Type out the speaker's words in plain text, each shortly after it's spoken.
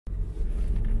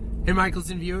Hey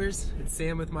Mikelson viewers, it's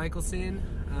Sam with Mikelson.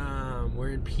 We're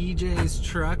in PJ's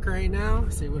truck right now.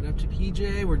 Say what up to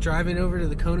PJ. We're driving over to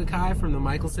the Kona Kai from the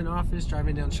Mikelson office,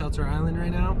 driving down Shelter Island right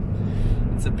now.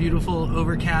 It's a beautiful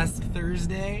overcast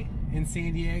Thursday in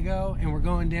San Diego, and we're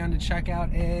going down to check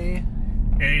out a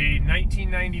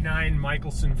 1999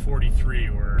 Mikelson 43.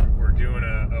 We're doing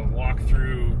a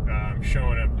walkthrough,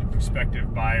 showing a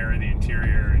prospective buyer the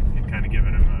interior and kind of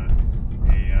giving him a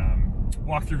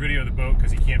walkthrough video of the boat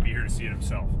because he can't be here to see it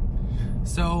himself.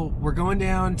 So we're going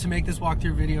down to make this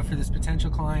walkthrough video for this potential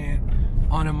client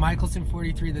on a Mikelson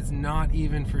 43 that's not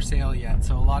even for sale yet.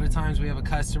 So a lot of times we have a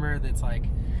customer that's like,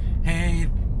 hey,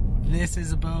 this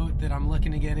is a boat that I'm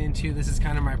looking to get into. This is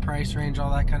kind of my price range,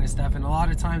 all that kind of stuff. And a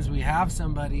lot of times we have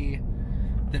somebody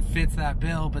that fits that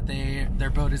bill, but their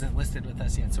boat isn't listed with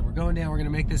us yet. So we're going down, we're gonna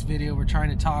make this video. We're trying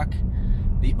to talk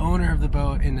the owner of the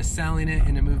boat into selling it,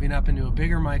 into moving up into a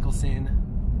bigger Mikelson,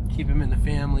 keep him in the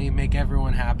family, make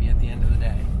everyone happy at the end of the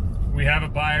day. We have a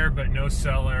buyer but no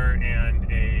seller,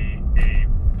 and a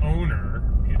owner,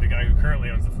 the guy who currently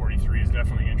owns the 43, is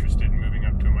definitely interested in moving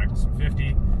up to a Mikelson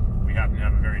 50. We happen to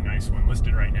have a very nice one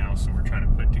listed right now, so we're trying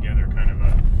to put together kind of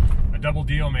a double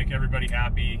deal, make everybody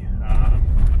happy,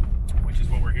 which is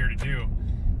what we're here to do.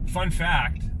 Fun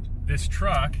fact, this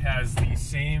truck has the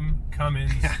same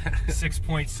Cummins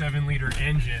 6.7 liter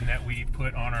engine that we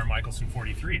put on our Mikelson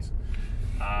 43s.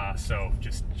 So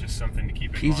just something to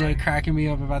keep in mind. PJ cracking me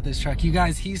up about this truck. You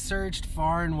guys, he searched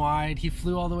far and wide. He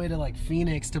flew all the way to like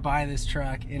Phoenix to buy this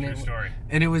truck. And True story.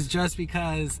 And it was just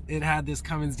because it had this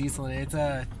Cummins diesel in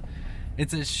it.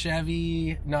 It's a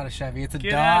Chevy, not a Chevy, it's a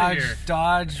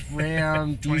Dodge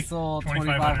Ram diesel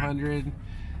 2500.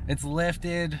 It's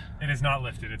lifted. It is not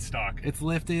lifted, it's stock. It's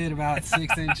lifted about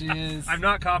 6 inches. I'm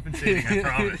not compensating, I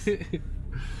promise.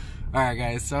 Alright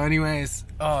guys, so anyways,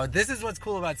 oh, this is what's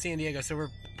cool about San Diego. So we're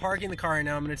parking the car right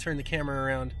now. I'm going to turn the camera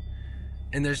around.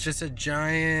 And there's just a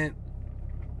giant,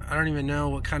 I don't even know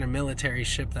what kind of military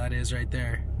ship that is right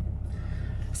there.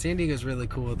 San Diego's really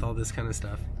cool with all this kind of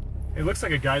stuff. It looks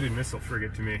like a guided missile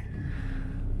frigate to me.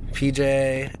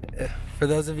 PJ, for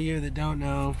those of you that don't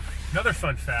know, another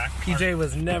fun fact, PJ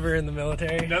was never in the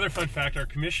military. Another fun fact, our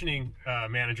commissioning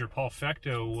manager, Paul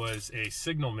Fecto, was a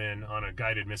signalman on a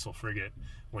guided missile frigate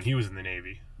when he was in the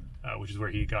Navy, which is where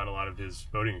he got a lot of his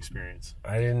boating experience.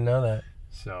 I didn't know that.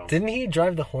 So didn't he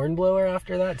drive the Hornblower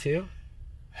after that too?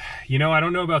 You know, I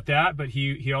don't know about that, but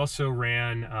he also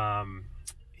ran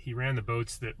the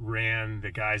boats that ran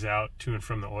the guys out to and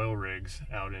from the oil rigs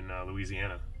out in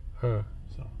Louisiana. Huh.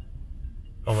 So.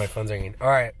 Oh, my phone's ringing. All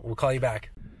right, we'll call you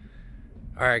back.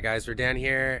 All right, guys, we're down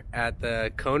here at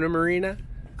the Kona Marina.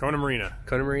 Kona Marina.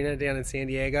 Kona Marina down in San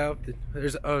Diego.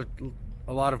 There's a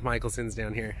lot of Mikelsons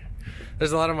down here.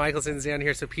 There's a lot of Mikelsons down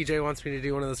here, so PJ wants me to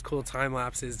do one of those cool time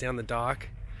lapses down the dock.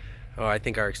 Oh, I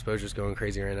think our exposure's going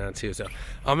crazy right now too. So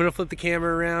I'm gonna flip the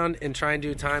camera around and try and do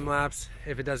a time lapse.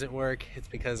 If it doesn't work, it's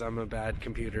because I'm a bad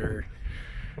computer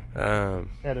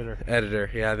editor.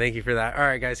 Yeah, thank you for that. All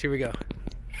right, guys, here we go.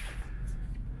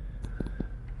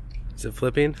 Is it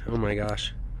flipping? Oh my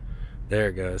gosh. There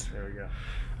it goes. There we go.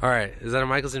 All right, is that a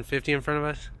Mikelson 50 in front of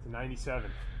us? It's a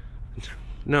 97.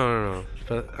 No.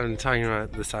 But I'm talking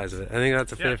about the size of it. I think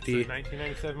that's a 50. It's a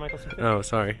 1997 Mikelson 50. Oh,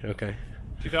 sorry. Okay.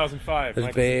 2005 There's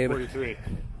Mikelson Babe. 43.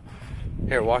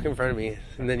 Here, walk in front of me,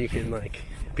 and then you can like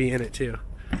be in it too.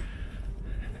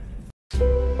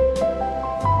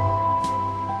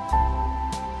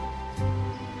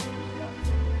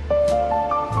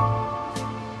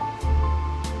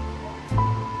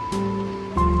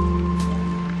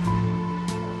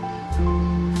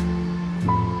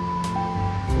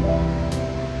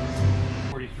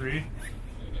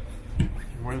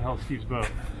 Where the hell is Steve's boat?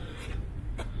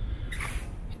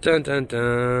 Dun dun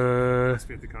dun. Let's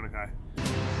be at the Kona Kai.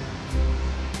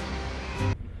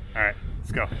 Alright,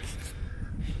 let's go.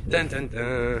 Dun dun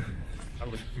dun.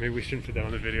 Maybe we shouldn't put that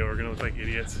on the video. We're gonna look like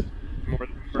idiots. More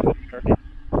than Turkey.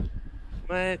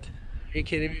 What? Are you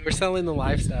kidding me? We're selling the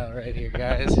lifestyle right here,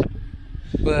 guys.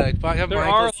 Look, there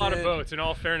are a lot of boats, in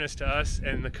all fairness to us,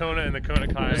 and the Kona and the Kona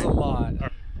Kai there's a lot.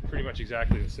 Are pretty much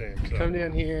exactly the same. So. Come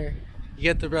down here. You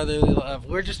get the brotherly love.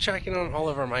 We're just checking on all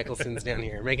of our Mikelsons down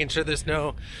here, making sure there's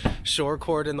no shore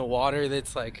cord in the water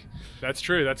that's like that's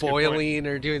true. That's boiling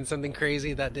or doing something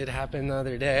crazy. That did happen the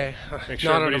other day.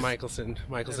 Sure not on a Mikelson.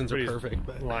 Mikelsons are perfect,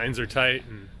 but lines are tight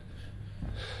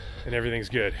and everything's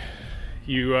good.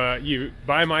 You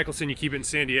buy a Mikelson, you keep it in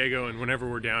San Diego, and whenever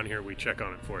we're down here, we check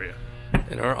on it for you.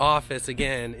 And our office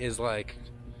again is like,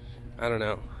 I don't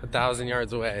know, 1,000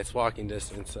 yards away. It's walking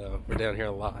distance, so we're down here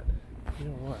a lot. You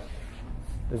know what?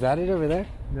 Is that it over there?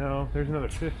 No, there's another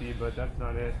 50, but that's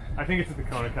not it. I think it's at the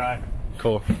Kona Kai.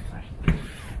 Cool.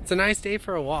 It's a nice day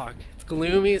for a walk. It's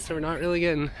gloomy, so we're not really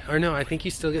getting... Or no, I think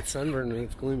you still get sunburned when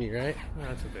it's gloomy, right?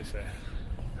 That's what they say.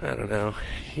 I don't know.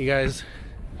 You guys,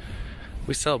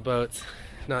 we sell boats,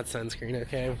 not sunscreen,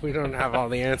 okay? We don't have all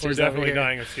the answers. We're definitely over here.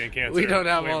 dying of skin cancer. We don't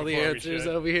have all the answers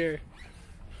over here.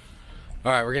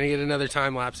 All right, we're gonna get another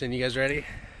time lapse in. You guys ready?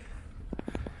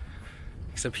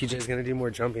 Except PJ's gonna do more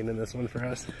jumping in this one for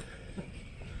us.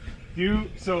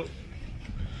 So,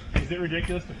 is it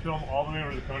ridiculous to film all the way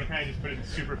over to the Kona Kai and just put it in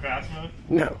super fast mode?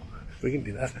 No, we can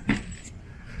do that. You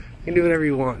can do whatever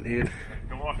you want, dude.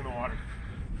 Don't walk in the water.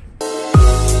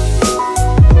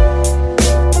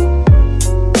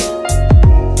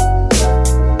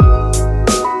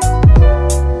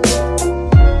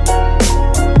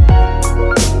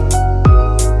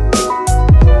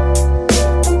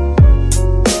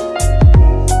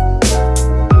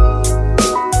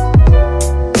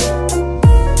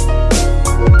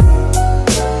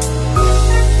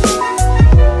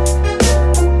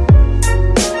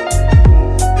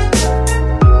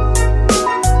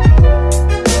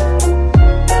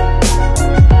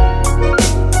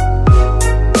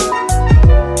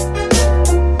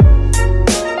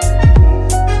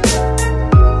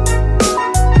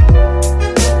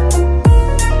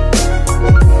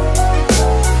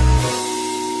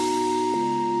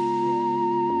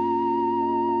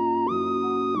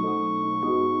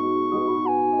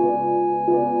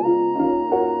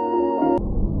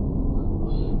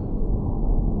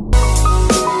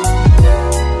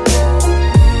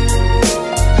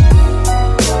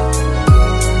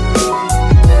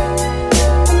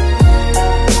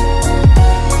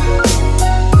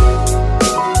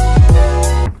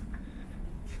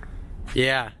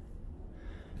 Yeah.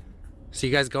 So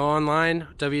you guys go online,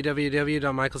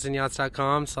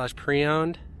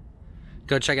 www.mickelsonyachts.com/pre-owned.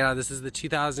 Go check it out. This is the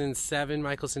 2007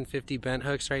 Mikelson 50 bent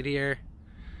hooks right here.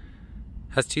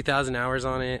 Has 2,000 hours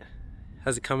on it.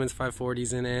 Has a Cummins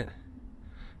 540s in it.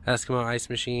 Eskimo ice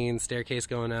machine, staircase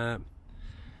going up.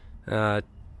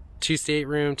 2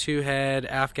 stateroom, 2 head,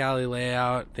 aft galley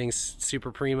layout. Thing's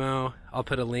super primo. I'll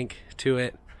put a link to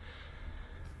it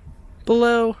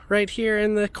below right here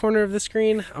in the corner of the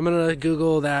screen. I'm gonna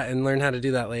Google that and learn how to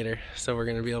do that later, so we're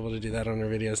gonna be able to do that on our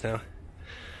videos now.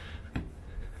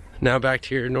 Now back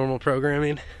to your normal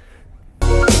programming.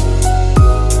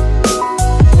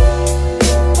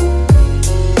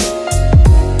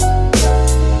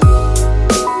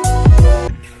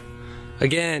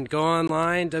 Again, go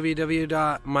online,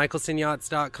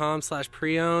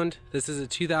 www.mickelsonyachts.com/pre-owned. This is a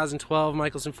 2012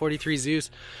 Mikelson 43 Zeus,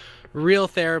 real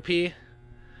therapy.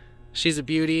 She's a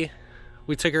beauty.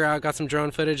 We took her out, got some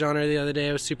drone footage on her the other day.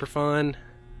 It was super fun.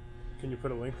 Can you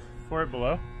put a link for it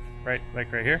below? Right, like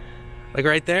right here? Like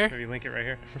right there? Maybe link it right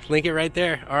here. Link it right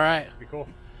there. All right. That'd be cool.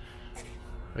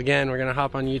 Again, we're gonna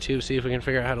hop on YouTube, see if we can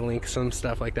figure out how to link some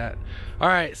stuff like that. All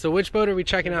right, so which boat are we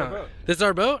checking out? Boat. This is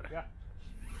our boat? Yeah.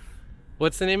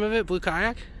 What's the name of it? Blue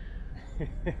Kayak?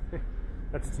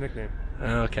 That's its nickname.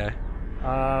 Oh, okay.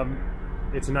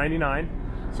 It's a 99.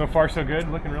 So far so good,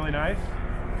 looking really nice.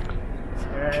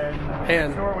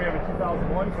 And store we have a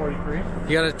 2001 43.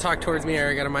 You gotta talk towards me, or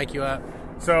I gotta mic you up.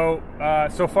 So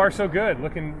so far so good.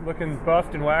 Looking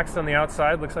buffed and waxed on the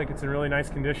outside. Looks like it's in really nice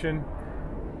condition.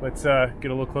 Let's get a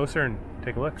little closer and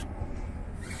take a look.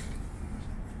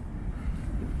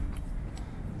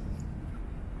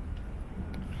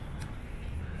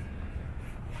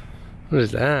 What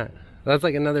is that? That's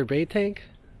like another bait tank?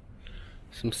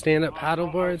 Some stand-up paddle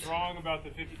boards? I was wrong about the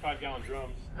 55-gallon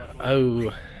drums.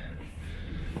 Oh.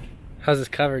 How's this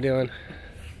cover doing?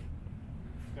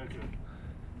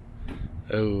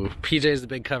 Oh, PJ's the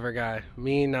big cover guy.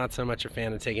 Me, not so much a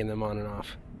fan of taking them on and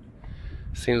off.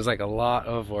 Seems like a lot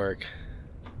of work.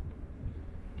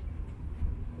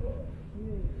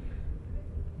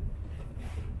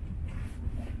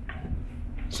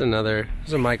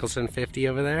 There's a Mikelson 50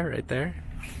 over there, right there.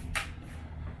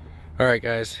 All right,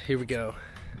 guys, here we go.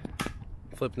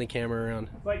 Flipping the camera around.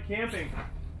 It's like camping.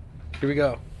 Here we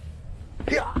go.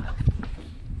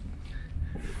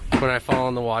 When I fall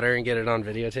in the water and get it on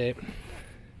videotape.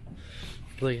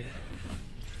 Look at it.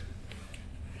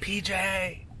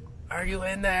 PJ, are you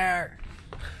in there?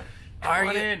 Are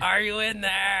you in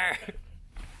there?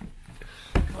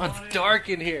 Oh, it's dark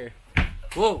in here.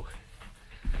 Whoa.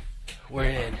 We're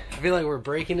in. I feel like we're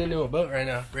breaking into a boat right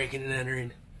now. Breaking and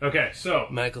entering. Okay, so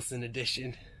Mikelson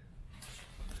edition.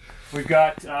 We've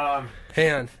got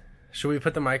Hang on. Should we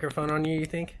put the microphone on you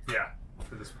think? Yeah,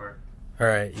 for this part.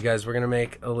 Alright, you guys, we're gonna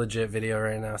make a legit video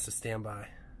right now, so stand by.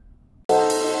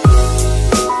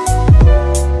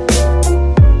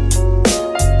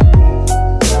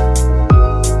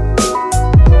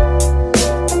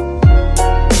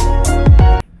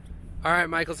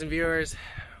 right, Mikelson viewers,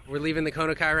 we're leaving the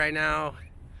Kona Kai right now.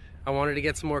 I wanted to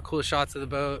get some more cool shots of the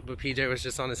boat, but PJ was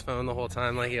just on his phone the whole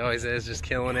time like he always is, just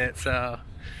killing it. So,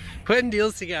 putting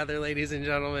deals together, ladies and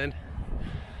gentlemen.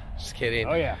 Just kidding.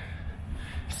 Oh yeah.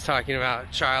 He's talking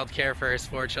about child care for his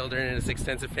 4 children and his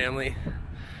extensive family.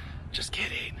 Just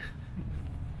kidding.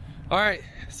 All right,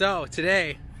 so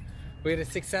today we had a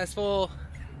successful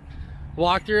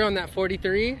walkthrough on that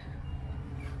 43.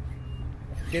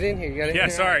 Get in here, you got it. Yeah,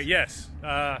 sorry, yes.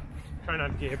 Try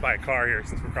not to get hit by a car here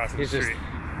since we're crossing the street.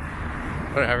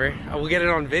 Whatever. We'll get it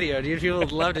on video, dude. People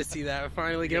would love to see that. We'll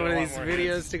finally get one of these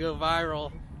videos hits to go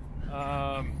viral.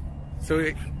 So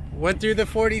we went through the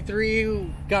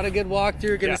 43, got a good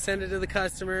walkthrough, gonna send it to the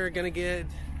customer, gonna get...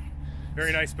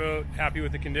 Very nice boat, happy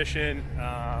with the condition.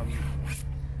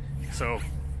 So,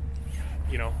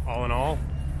 you know, all in all,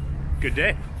 good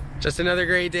day. Just another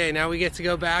great day. Now we get to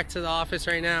go back to the office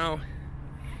right now.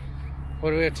 What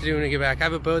do we have to do when we get back? I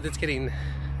have a boat that's getting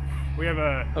we have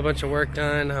a bunch of work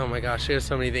done. Oh my gosh, there's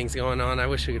so many things going on. I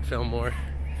wish we could film more.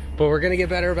 But we're gonna get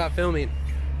better about filming.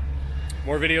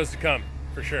 More videos to come,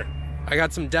 for sure. I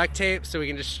got some duct tape so we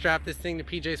can just strap this thing to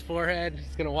PJ's forehead.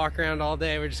 He's gonna walk around all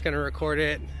day. We're just gonna record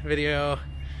it, video,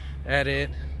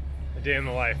 edit. A day in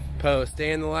the life. Post,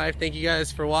 day in the life. Thank you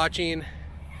guys for watching.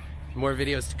 More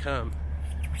videos to come.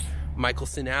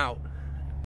 Mikelson out.